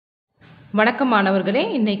வணக்கம் மாணவர்களே,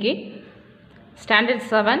 இன்னைக்கு standard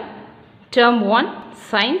 7 term 1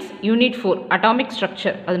 science unit 4 atomic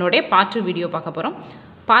structure அதனுடைய பார்ட் 2 வீடியோ பார்க்க போகிறோம்.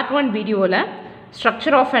 பார்ட் 1 வீடியோவில்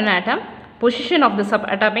structure of an atom, position of the sub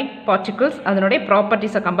atomic particles அதனுடைய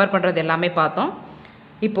ப்ராப்பர்ட்டிஸை கம்பேர் பண்ணுறது எல்லாமே பார்த்தோம்.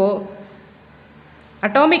 இப்போது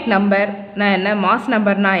அட்டாமிக் நம்பர்னா என்ன, மாஸ்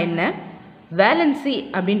நம்பர்னா என்ன, வேலன்சி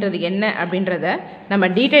அப்படின்றது என்ன அப்படின்றத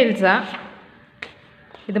நம்ம டீட்டெயில்ஸாக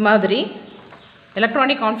இது மாதிரி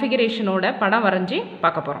எலக்ட்ரானிக் கான்ஃபிகரேஷனோட படம் வரைஞ்சி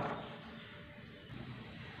பார்க்க போகிறோம்.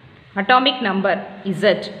 Atomic number Z.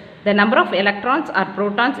 The number of electrons or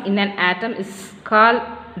protons in an atom is called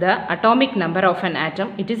the atomic number of an atom.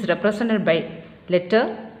 It is represented by letter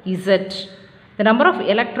Z. The number of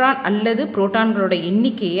electron அல்லது புரோட்டான்களோட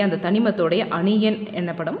எண்ணிக்கையை அந்த தனிமத்தோடைய அணியன்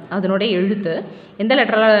என்னப்படும். அதனுடைய எழுத்து எந்த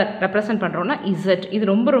லெட்டரால் ரெப்ரசன்ட் பண்ணுறோன்னா Z. இது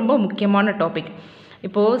ரொம்ப ரொம்ப முக்கியமான டாபிக்.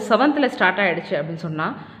 இப்போது 7th ஸ்டார்ட் ஆகிடுச்சு அப்படின்னு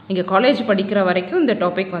சொன்னால் நீங்கள் காலேஜ் படிக்கிற வரைக்கும் இந்த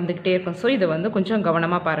டாபிக் வந்துக்கிட்டே இருக்கும். ஸோ இதை கொஞ்சம்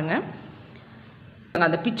கவனமாக பாருங்கள்.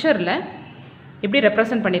 அந்த பிக்சரில் எப்படி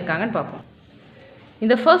ரெப்ரசன்ட் பண்ணியிருக்காங்கன்னு பார்ப்போம்.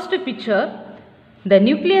 இந்த first picture, the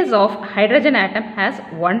nucleus of hydrogen atom has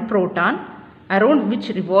 1 proton around which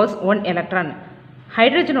revolves 1 electron.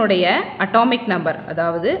 ஹைட்ரஜனுடைய atomic number,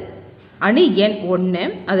 அதாவது அணு எண் 1,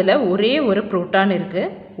 அதில் ஒரே ஒரு புரோட்டான்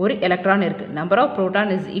இருக்குது, ஒரு எலக்ட்ரான் இருக்குது. Number of proton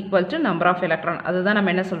is equal to number of electron. அதுதான்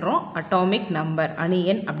நம்ம என்ன சொல்கிறோம், அட்டாமிக் நம்பர், அணு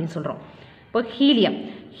எண் அப்படின்னு சொல்கிறோம். இப்போ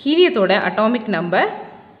ஹீலியத்தோட அட்டாமிக் நம்பர்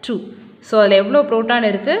 2. ஸோ அதில் எவ்வளோ புரோட்டான்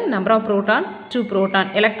இருக்குது, number of proton 2 proton.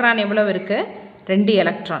 Electron எவ்வளோ இருக்குது, 2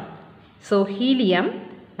 electron. So helium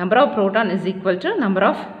number of proton is equal to number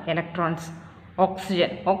of electrons.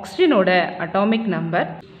 ஆக்சிஜனோட atomic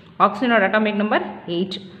number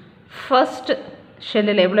 8. First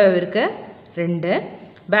ஷெல்லில் எவ்வளோ இருக்குது, 2.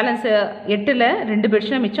 பேலன்ஸ் 8ல் 2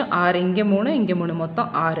 போயிடுச்சுன்னா மிச்சம் 6. இங்கே 3, இங்கே 3, மொத்தம்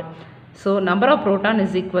 6. So number of proton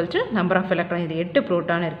is equal to number of electron. இது 8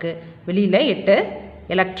 புரோட்டான் இருக்குது, வெளியில் 8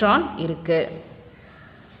 எலக்ட்ரான் இருக்குது.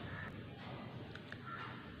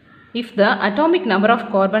 If the atomic number of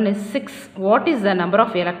carbon is 6, what is the number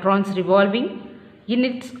of electrons revolving in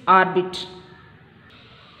it's orbit?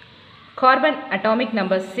 Carbon atomic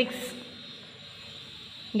number 6.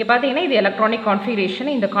 இங்கே பார்த்தீங்கன்னா இது electronic configuration.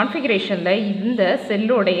 இந்த கான்ஃபிகரேஷனில் இந்த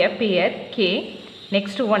செல்லோடைய பெயர் K,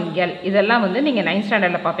 நெக்ஸ்ட் 1 L. இதெல்லாம் நீங்கள் 9th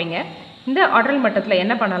ஸ்டாண்டர்டில் பார்ப்பீங்க. இந்த ஆர்டரல் மட்டத்தில்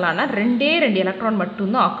என்ன பண்ணலான்னா 2 எலக்ட்ரான்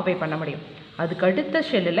மட்டும்தான் ஆக்குபை பண்ண முடியும். அதுக்கு அடுத்த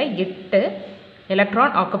ஷெல்லில் 8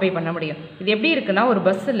 எலக்ட்ரான் ஆக்குபை பண்ண முடியும். இது எப்படி இருக்குன்னா, ஒரு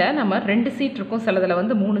பஸ்ஸில் நம்ம 2 சீட் இருக்கும், சிலதில்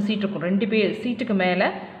 3 சீட் இருக்கும். 2 சீட்டுக்கு மேலே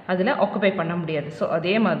அதில் ஆக்குபை பண்ண முடியாது. ஸோ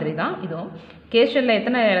அதே மாதிரி தான் இதுவும். K ஷெல்லில்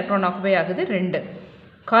எத்தனை எலக்ட்ரான் ஆக்குபை ஆகுது, 2.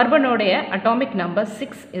 கார்பனோடைய அட்டாமிக் நம்பர்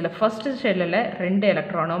 6. இதில் ஃபர்ஸ்ட் ஷெல்லில் 2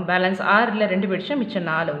 எலக்ட்ரானும், பேலன்ஸ் 6ல் 2 போயிடுச்சு, மிச்சம்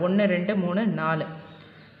 4. 1 2 3 4.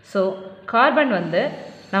 So carbon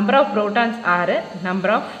number of protons 6,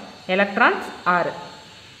 number of electrons 6.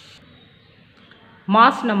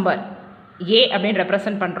 Mass number A அப்படின்னு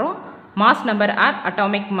ரெப்ரசன்ட் பண்ணுறோம். Mass number R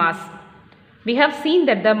atomic mass. We have seen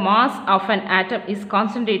that the mass of an atom is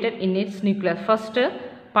concentrated in its nucleus. First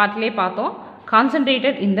partலே பார்த்தோம்,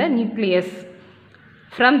 concentrated in the nucleus.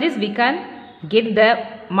 From this we can get the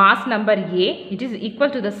mass number A. It is equal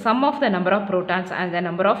to the sum of the number of protons and the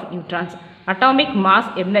number of neutrons. Atomic mass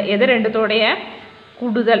எது ரெண்டுத்தோடைய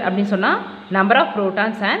கூடுதல் அப்படின்னு சொன்னால் number of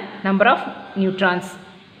protons and number of neutrons.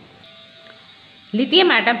 Lithium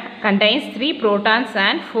atom contains 3 protons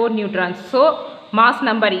and 4 neutrons. So mass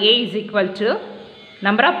number A is equal to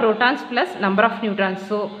number of protons plus number of neutrons.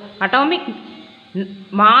 So atomic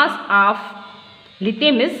mass of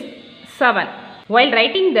lithium is 7. While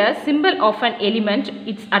writing the symbol of an element,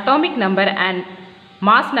 its atomic number and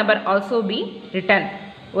mass number also be written.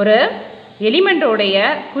 ஒரு எலிமெண்டோடைய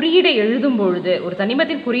குறியீடை எழுதும் பொழுது, ஒரு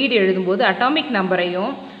தனிமத்தின் குறியீடு எழுதும்போது atomic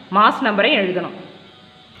நம்பரையும் mass நம்பரையும் எழுதணும்.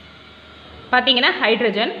 பார்த்தீங்கன்னா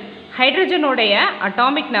ஹைட்ரஜனுடைய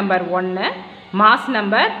atomic number 1, mass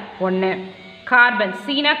number 1. Carbon,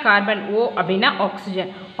 சீனா கார்பன், O அப்படின்னா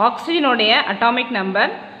ஆக்சிஜனுடைய atomic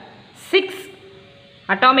number 6,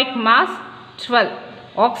 atomic mass 12.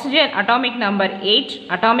 Oxygen atomic number 8,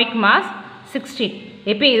 atomic mass 16.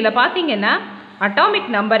 இப்போ இதில் பார்த்தீங்கன்னா அட்டாமிக்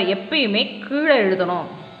நம்பர் எப்பயுமே கீழே எழுதணும்,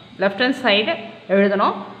 லெஃப்ட் ஹேண்ட் சைடு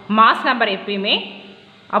எழுதணும். மாஸ் நம்பர் எப்பயுமே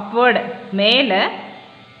அப்வர்டு, மேலே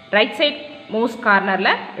ரைட் சைட் மோஸ்ட்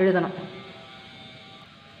கார்னரில் எழுதணும்.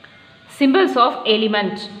 Symbols of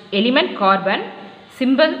element carbon,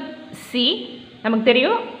 simple C. நமக்கு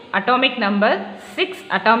தெரியும் atomic number 6,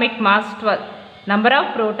 atomic mass 12. Number of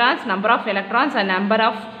protons, number of electrons and number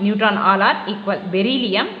of neutron all are equal.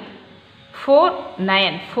 Beryllium 4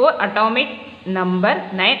 9, 4 atomic number,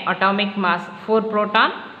 9 atomic mass, 4 proton,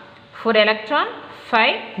 4 electron,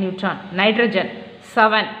 5 neutron. Nitrogen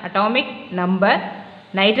 7 atomic number,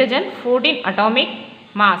 Nitrogen 14 atomic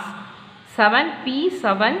mass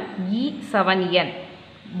 7p7e7n.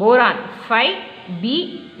 Boron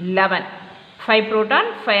 5b11. 5 proton,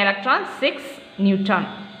 5 electron, 6 neutron.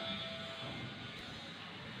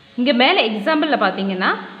 இங்கே மேலே எக்ஸாம்பிளில்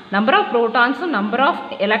பார்த்தீங்கன்னா number of ப்ரோட்டான்ஸும் number of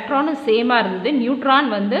எலக்ட்ரானும் சேமாக இருந்தது, neutron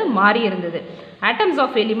வந்து மாறி இருந்தது. Atoms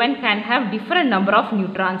of element can have different number of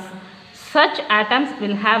neutrons. Such atoms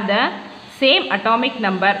will have the same atomic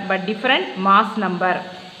number but different mass number.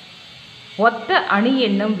 ஒத்த அணு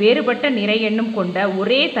எண்ணும் வேறுபட்ட நிறை எண்ணும் கொண்ட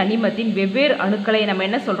ஒரே தனிமத்தின் வெவ்வேறு அணுக்களை நம்ம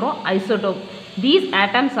என்ன சொல்கிறோம்? Isotope. These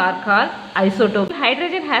atoms are called isotopes.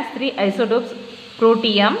 Hydrogen has 3 isotopes: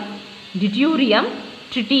 protium, deuterium,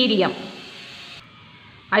 tritium.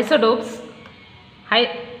 Isotopes.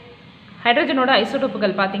 ஹைட்ரஜனோட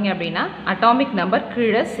ஐசோடோப்புகள் பார்த்தீங்க அப்படின்னா அட்டாமிக் நம்பர்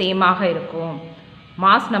கீழே சேமாக இருக்கும்,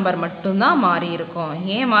 மாஸ் நம்பர் மட்டும்தான் மாறி இருக்கும்.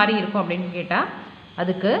 ஏன் மாறி இருக்கும் அப்படின்னு கேட்டால்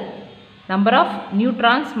அதுக்கு நம்பர் ஆஃப்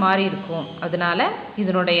நியூட்ரான்ஸ் மாறி இருக்கும், அதனால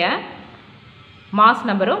இதனுடைய மாஸ்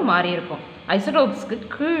நம்பரும் மாறி இருக்கும். ஐசோடோப்ஸ்க்கு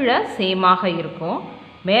கீழே சேமாக இருக்கும்,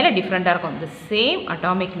 மேலே டிஃப்ரெண்ட்டாக இருக்கும். The same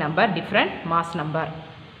atomic number, different mass number.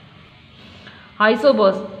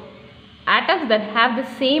 ஐசோபோஸ். Atoms that have the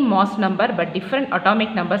same mass number but different atomic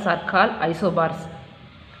numbers are called isobars.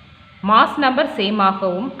 Mass number same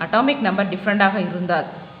ஆகவும் atomic number different ஆக இருந்தால்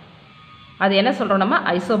அது என்ன சொல்கிறோம்? நம்ம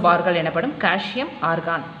ஐசோபார்கள் எனப்படும். Calcium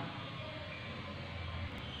argon.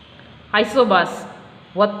 ஐசோபார்ஸ்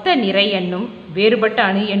ஒத்த நிறை எண்ணும் வேறுபட்ட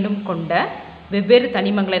அணு எண்ணும் கொண்ட வெவ்வேறு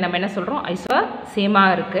தனிமங்களை நம்ம என்ன சொல்கிறோம்? ஐசோபார்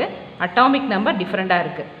சேமாக இருக்குது, அட்டாமிக் நம்பர் டிஃப்ரெண்ட்டாக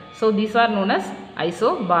இருக்குது. So these are known as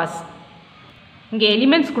isobars. இங்கே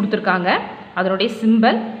எலிமெண்ட்ஸ் கொடுத்துருக்காங்க, அதனுடைய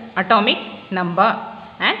simple, atomic number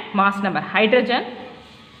and mass number. Hydrogen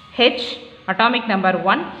H atomic number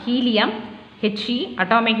 1, helium He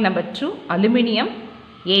atomic number 2, aluminum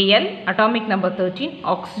Al atomic number 13,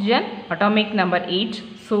 oxygen atomic number 8,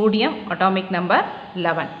 sodium atomic number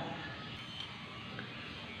 11.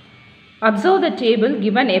 Observe the table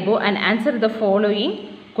given above and answer the following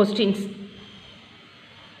questions.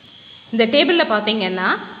 இந்த டேபிளில் பார்த்தீங்கன்னா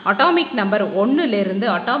atomic number 1லேருந்து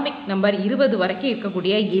atomic number 20 வரைக்கும்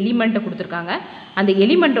இருக்கக்கூடிய எலிமெண்ட்டை கொடுத்துருக்காங்க. அந்த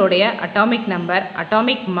எலிமெண்ட்டோடைய atomic number,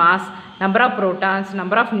 atomic mass, number of protons,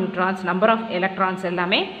 number of neutrons, number of electrons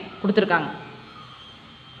எல்லாமே கொடுத்துருக்காங்க.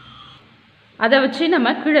 அதை வச்சு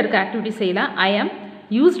நம்ம கீழே இருக்க ஆக்டிவிட்டி செய்யலாம். ஐ ஆம்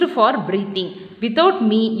used for breathing. Without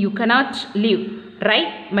me you cannot live.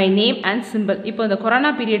 Right my name and simple. இப்போ இந்த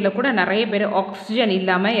கொரோனா பீரியடில் கூட நிறைய பேர் ஆக்சிஜன்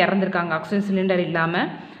இல்லாமல் இறந்துருக்காங்க, ஆக்சிஜன் சிலிண்டர் இல்லாமல்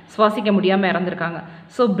சுவாசிக்க முடியாமல் இறந்துருக்காங்க.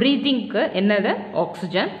 ஸோ ப்ரீத்திங்க்கு என்னது?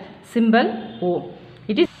 Oxygen. Simple O.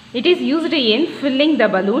 It is used in filling the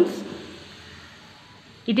balloons.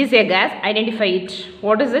 It is a gas. Identify it.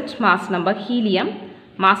 What is its mass number? Helium.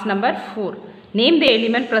 Mass number 4. Name the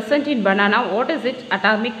element present in banana. What is its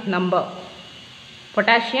atomic number?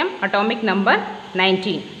 Potassium. Atomic number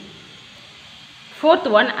 19. Fourth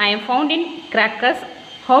one, I am found in crackers.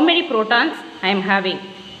 How many protons I am having?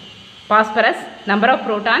 Phosphorus. Number of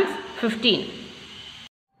protons 15.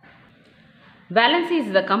 Valency is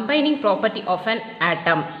the combining property of an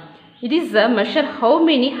atom. It is a measure how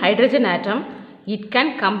many hydrogen atom it can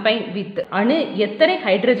combine with. அணு எத்தனை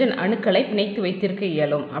hydrogen அணுக்களை பிணைத்து வைத்திருக்க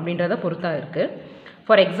இயலும் அப்படின்றத பொறுத்தா இருக்கு.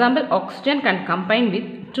 For example, oxygen can combine with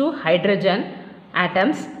 2 hydrogen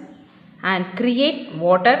atoms and create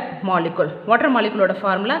water molecule. Water molecule ஓட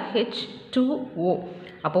formula H2O.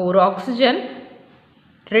 அப்போ ஒரு ஆக்சிஜன்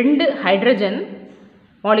 2 ஹைட்ரஜன்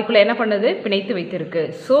மாலிகுலை என்ன பண்ணுது? பிணைத்து வைத்திருக்கு.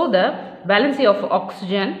 So the valency of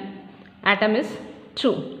oxygen atom is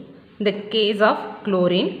 2. In the case of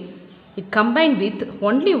chlorine, it combined with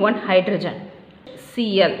only 1 hydrogen,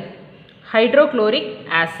 Cl, hydrochloric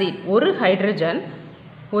acid. ஒரு hydrogen,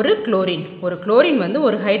 ஒரு chlorine. ஒரு chlorine வந்து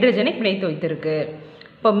ஒரு ஹைட்ரஜனை பிணைத்து வைத்திருக்கு.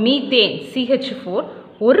 இப்போ மீத்தேன் CH4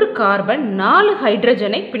 ஒரு கார்பன் 4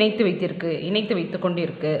 ஹைட்ரஜனை பிணைத்து வைத்திருக்கு, இணைத்து வைத்து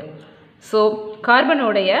கொண்டிருக்கு. So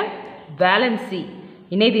கார்பனோடைய valency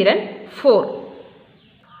இணைதிறன் 4.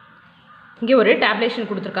 இங்கே ஒரு டேப்லேஷன்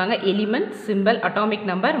கொடுத்துருக்காங்க. Element, simple, atomic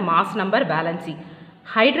number, mass number, valency.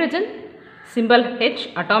 Hydrogen simple H,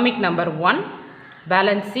 atomic number 1,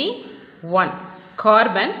 valency 1.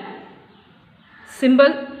 Carbon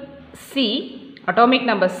simple C, atomic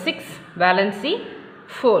number 6, valency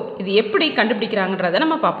 4. இது எப்படி கண்டுபிடிக்கிறாங்கன்றதை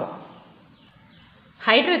நம்ம பார்ப்போம்.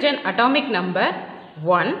 ஹைட்ரஜன் அட்டாமிக் நம்பர்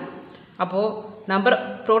 1, அப்போது number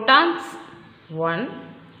protons 1,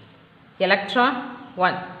 electron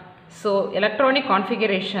 1. So electronic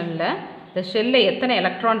கான்ஃபிகரேஷனில் இந்த ஷெல்லில் எத்தனை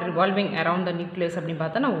electron revolving around the nucleus அப்படின்னு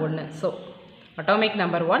பார்த்தா நான் 1. So atomic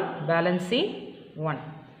number 1, valency 1.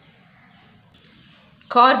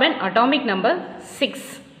 Carbon atomic number 6.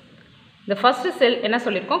 இந்த ஃபஸ்ட்டு செல் என்ன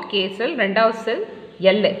சொல்லியிருக்கோம்? K செல். ரெண்டாவது செல்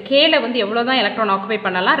L. Kல வந்து எவ்வளோ தான் எலக்ட்ரான் ஆக்குபை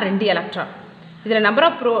பண்ணலாம் 2 எலக்ட்ரான். இதில் நம்பர்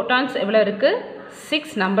ஆஃப் ப்ரோட்டான்ஸ் எவ்வளோ இருக்குது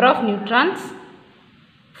 6. Number of neutrons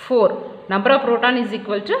 4. Number of proton is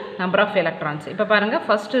equal to number of electrons. இப்போ பாருங்கள்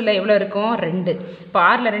ஃபஸ்ட்டில் எவ்வளோ இருக்கும் 2. இப்போ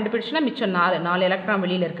 6ல் 2 பிடிச்சுன்னா மிச்சம் 4 எலக்ட்ரான்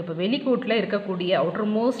வெளியில் இருக்குது. இப்போ வெளிக்கூட்டில் இருக்கக்கூடிய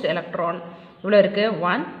அவுட்டர் மோஸ்ட் எலக்ட்ரான் எவ்வளோ இருக்குது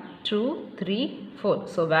 1 2 3 4.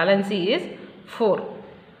 So valency is 4.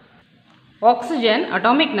 Oxygen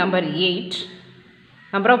atomic number 8.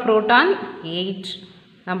 Number of proton 8.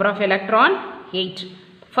 Number of electron 8.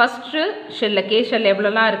 First shell K shell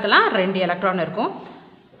எவ்வளோலாம் இருக்கலாம் 2 எலக்ட்ரான் இருக்கும்.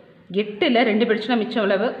 8ல் 2 பிடிச்சுன்னா மிச்சம்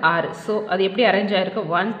எவ்வளவு 6. ஸோ அது எப்படி அரேஞ்ச் ஆகிருக்கு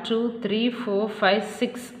 1 2 3 4 5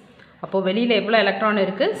 6. அப்போது வெளியில் எவ்வளோ எலக்ட்ரான்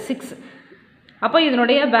இருக்குது 6. அப்போ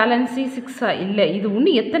இதனுடைய பேலன்ஸி 6 இல்லை. இது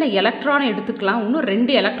இன்னும் எத்தனை எலக்ட்ரானை எடுத்துக்கலாம், இன்னும்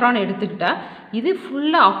 2 எலக்ட்ரானை எடுத்துக்கிட்டால் இது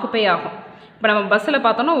ஃபுல்லாக ஆக்குப்பை ஆகும். இப்போ நம்ம பஸ்ஸில்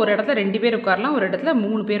பார்த்தோன்னா ஒரு இடத்துல 2 பேர் உட்காரலாம், ஒரு இடத்துல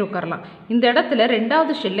 3 பேர் உட்காரலாம். இந்த இடத்துல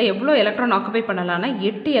ரெண்டாவது ஷெல்லில் எவ்வளோ எலக்ட்ரான் ஆக்குப்பை பண்ணலான்னா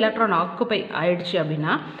 8 எலக்ட்ரான் ஆக்குப்பை ஆயிடுச்சு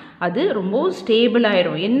அப்படின்னா அது ரொம்பவும் ஸ்டேபிள்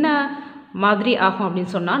ஆயிரும். என்ன மாதிரி ஆகும்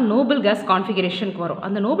அப்படின்னு சொன்னால் நோபல் கேஸ் கான்ஃபிகரேஷனுக்கு வரும்.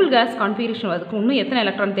 அந்த நோபல் கேஸ் கான்ஃபிகரேஷன் அதுக்கு இன்னும் எத்தனை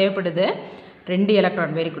எலக்ட்ரான் தேவைப்படுது 2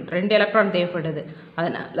 எலக்ட்ரான். வெரி குட், 2 எலக்ட்ரான் தேவைப்படுது.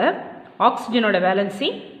 அதனால் ஆக்சிஜனோட valency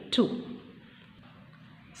 2.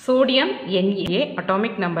 Sodium Na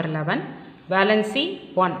atomic number 11 valency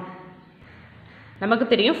 1. நமக்கு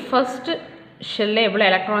தெரியும் ஃபஸ்ட்டு ஷெல்லில் எவ்வளோ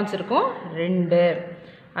எலக்ட்ரான்ஸ் இருக்கும் 2.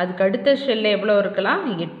 அதுக்கு அடுத்த ஷெல்லில் எவ்வளோ இருக்கலாம்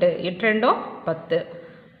 8. 8 2 10.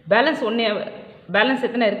 பேலன்ஸ்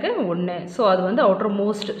எத்தனை இருக்குது 1. ஸோ அது வந்து அவுட்டர்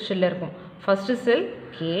மோஸ்ட் ஷெல்லில் இருக்கும். ஃபஸ்ட்டு செல்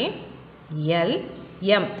K L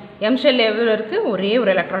M. M ஷெல்லில் எவ்வளோ இருக்குது ஒரே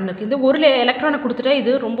ஒரு எலக்ட்ரான் இருக்குது. இந்த ஒரு எலக்ட்ரானை கொடுத்துட்டா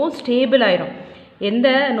இது ரொம்ப ஸ்டேபிள் ஆயிரும். எந்த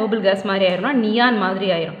நோபல் கேஸ் மாதிரி ஆயிரும்னா நியான் மாதிரி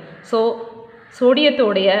ஆயிரும். So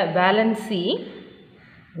சோடியத்தோடைய valency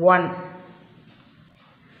 1.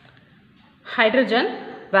 Hydrogen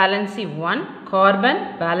valency 1, carbon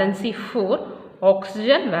valency 4,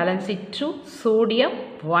 oxygen valency 2, sodium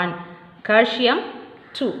 1, calcium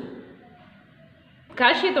 2.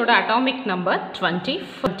 Calcium toda atomic number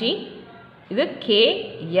 20. இது K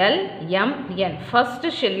L M N. First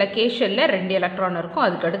shell K shell 2 electron இருக்கும்,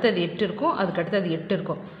 அதுக்கு அடுத்தது 8 இருக்கும், அதுக்கு அடுத்தது 8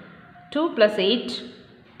 இருக்கும். 2 plus 8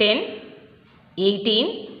 10 18.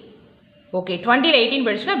 ஓகே 20ல் 18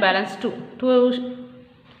 படிச்சுன்னா பேலன்ஸ் 2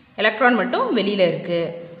 எலக்ட்ரான் மட்டும் வெளியில் இருக்குது.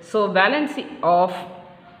 So valency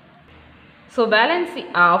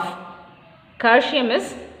of calcium is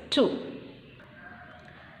 2.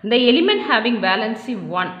 The element having valency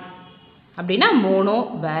 1 அப்படின்னா mono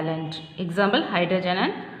வேலண்ட். Example hydrogen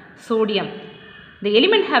and sodium. The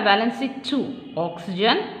element have valency 2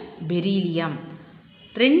 oxygen beryllium.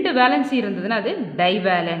 2 valency இருந்ததுன்னா அது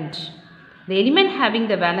divalent. The element having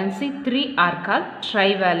the valency 3 are called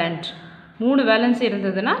trivalent. 3 valency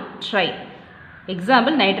இருந்ததுன்னா try.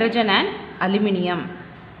 Example nitrogen and aluminium.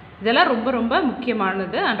 இதெல்லாம் ரொம்ப ரொம்ப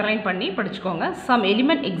முக்கியமானது, underline பண்ணி படிச்சுக்கோங்க. சம்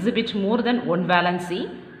எலிமெண்ட் எக்ஸிபிட் மோர் தென் 1 valency.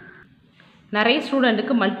 நிறைய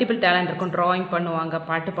ஸ்டூடெண்ட்டுக்கு மல்டிபிள் டேலண்ட் இருக்கும், ட்ராயிங் பண்ணுவாங்க,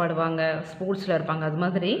 பாட்டு பாடுவாங்க, ஸ்போர்ட்ஸில் இருப்பாங்க. அது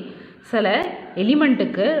மாதிரி சில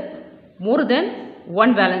எலிமெண்ட்டுக்கு மோர் தென்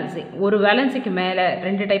 1 வேலன்சி, ஒரு வேலன்சிக்கு மேலே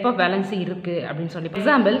 2 டைப் ஆஃப் வேலன்சி இருக்குது அப்படின்னு சொல்லி.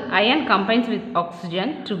 Example iron combines with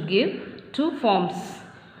oxygen to give 2 forms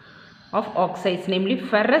of oxides, namely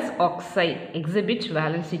ferrous oxide exhibit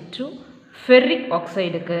valency 2, ferric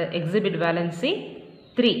oxide exhibit valency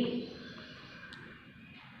 3.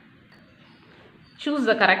 Choose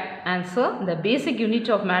the correct answer. The basic unit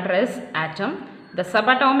of matter is atom. The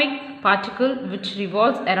subatomic particle which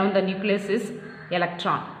revolves around the nucleus is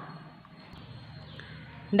electron.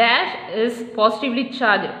 Dash is positively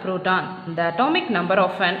charged proton. The atomic number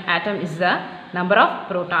of an atom is the number of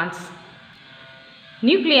protons.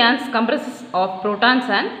 Nucleons comprises of protons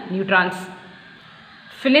and neutrons.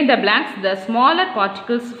 Fill in the blanks. The smaller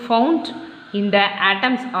particles found in the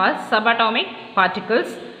atoms are subatomic particles.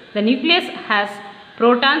 The nucleus has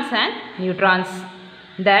protons and neutrons.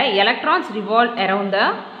 The electrons revolve around the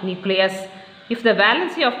nucleus. If the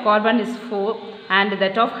valency of carbon is 4 and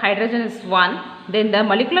that of hydrogen is 1, then the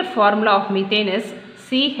molecular formula of methane is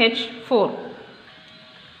CH4.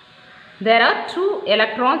 There are 2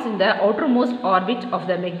 electrons in the outermost orbit of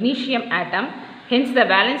the magnesium atom. Hence, the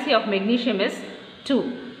valency of magnesium is 2.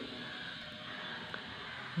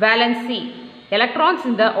 Valency. Electrons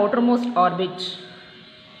in the outermost orbit.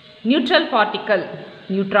 Neutral particle.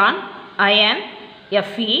 Neutron. Ion.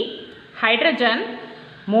 Fe. Hydrogen.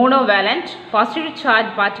 Monovalent. Positively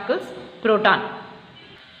charged particles. Proton.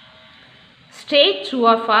 State true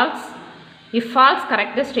or false. If false,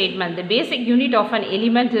 correct the statement. The basic unit of an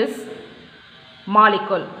element is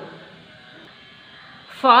molecule.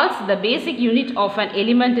 False, the basic unit of an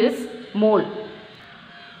element is mole.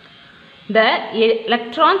 The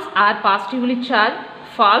electrons are positively charged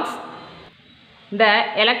false. The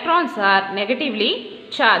electrons are negatively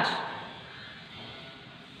charged.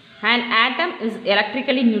 An atom is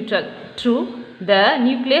electrically neutral. True. The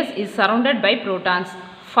nucleus is surrounded by protons.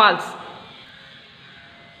 False.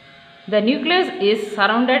 The nucleus is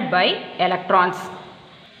surrounded by electrons.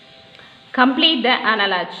 Complete the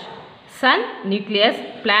analogy. Sun, nucleus,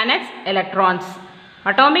 planets, electrons.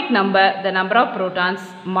 Atomic number, the number of protons.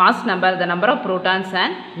 Mass number, the number of protons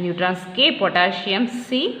and neutrons. K, potassium. C,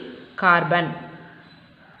 carbon.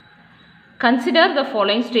 Consider the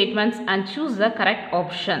following statements and choose the correct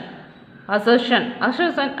option. Assertion.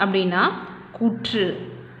 Assertion அப்படினா கூற்று.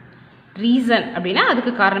 Reason அப்படினா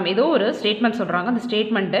அதுக்கு காரணம். ஏதோ ஒரு statement சொல்றாங்க. அந்த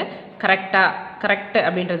statement correct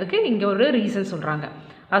அப்படின்றதுக்கு இங்க ஒரு ரீசன் சொல்றாங்க.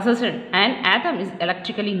 Assertion. An atom is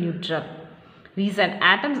electrically neutral. Reason.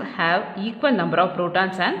 Atoms have equal number of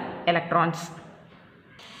protons and electrons.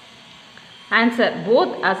 Answer.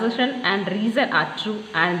 Both assertion and reason are true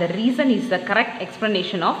and the reason is the correct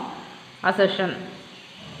explanation of assertion.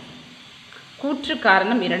 கூற்று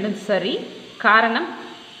காரணம் இரண்டும் சரி. காரணம்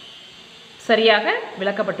சரியாக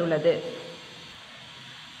விளக்கப்பட்டுள்ளது.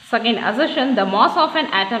 Second, assertion. The mass of an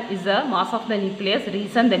atom is the mass of the nucleus.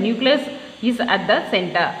 Reason. The nucleus is at the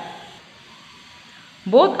center.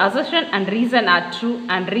 Both assertion and reason are true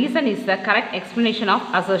and reason is the correct explanation of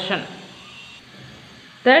assertion.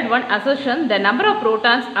 Third one, assertion. The number of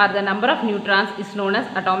protons or the number of neutrons is known as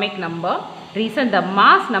atomic number. Reason. The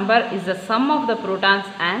mass number is the sum of the protons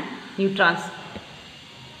and neutrons.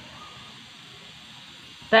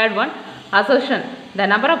 Third one, assertion. The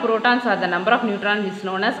number of protons or the number of neutrons is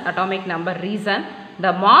known as atomic number. Reason.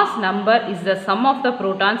 The mass number is the sum of the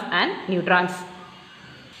protons and neutrons.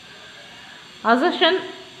 Assertion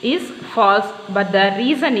is false but the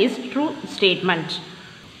reason is true statement.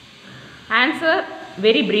 Answer.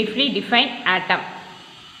 Very briefly define atom.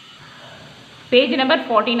 Page number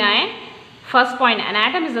 49. First point. An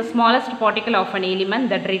atom is the smallest particle of an element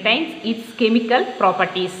that retains its chemical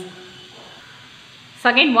properties.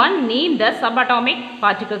 Second one. Name the subatomic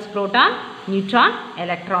particles: proton, neutron,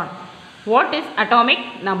 electron. What is atomic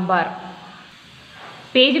number?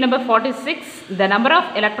 Page number 46. The number of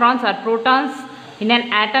electrons or protons in an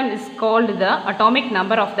atom is called the atomic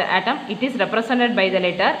number of the atom. It is represented by the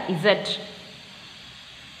letter Z.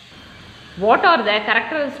 What are the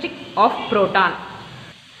characteristics of proton?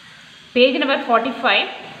 Page number 45.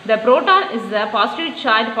 The proton is the positive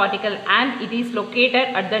charged particle and it is located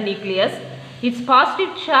at the nucleus. Its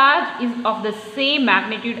positive charge is of the same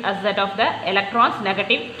magnitude as that of the electron's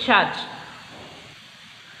negative charge.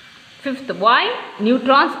 Fifth, why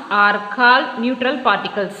neutrons are called neutral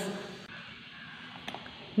particles?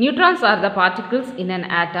 Neutrons are the particles in an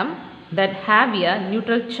atom that have a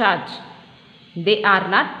neutral charge. They are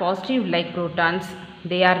not positive like protons.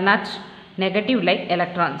 They are not negative like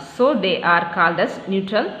electrons. So they are called as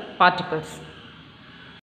neutral particles.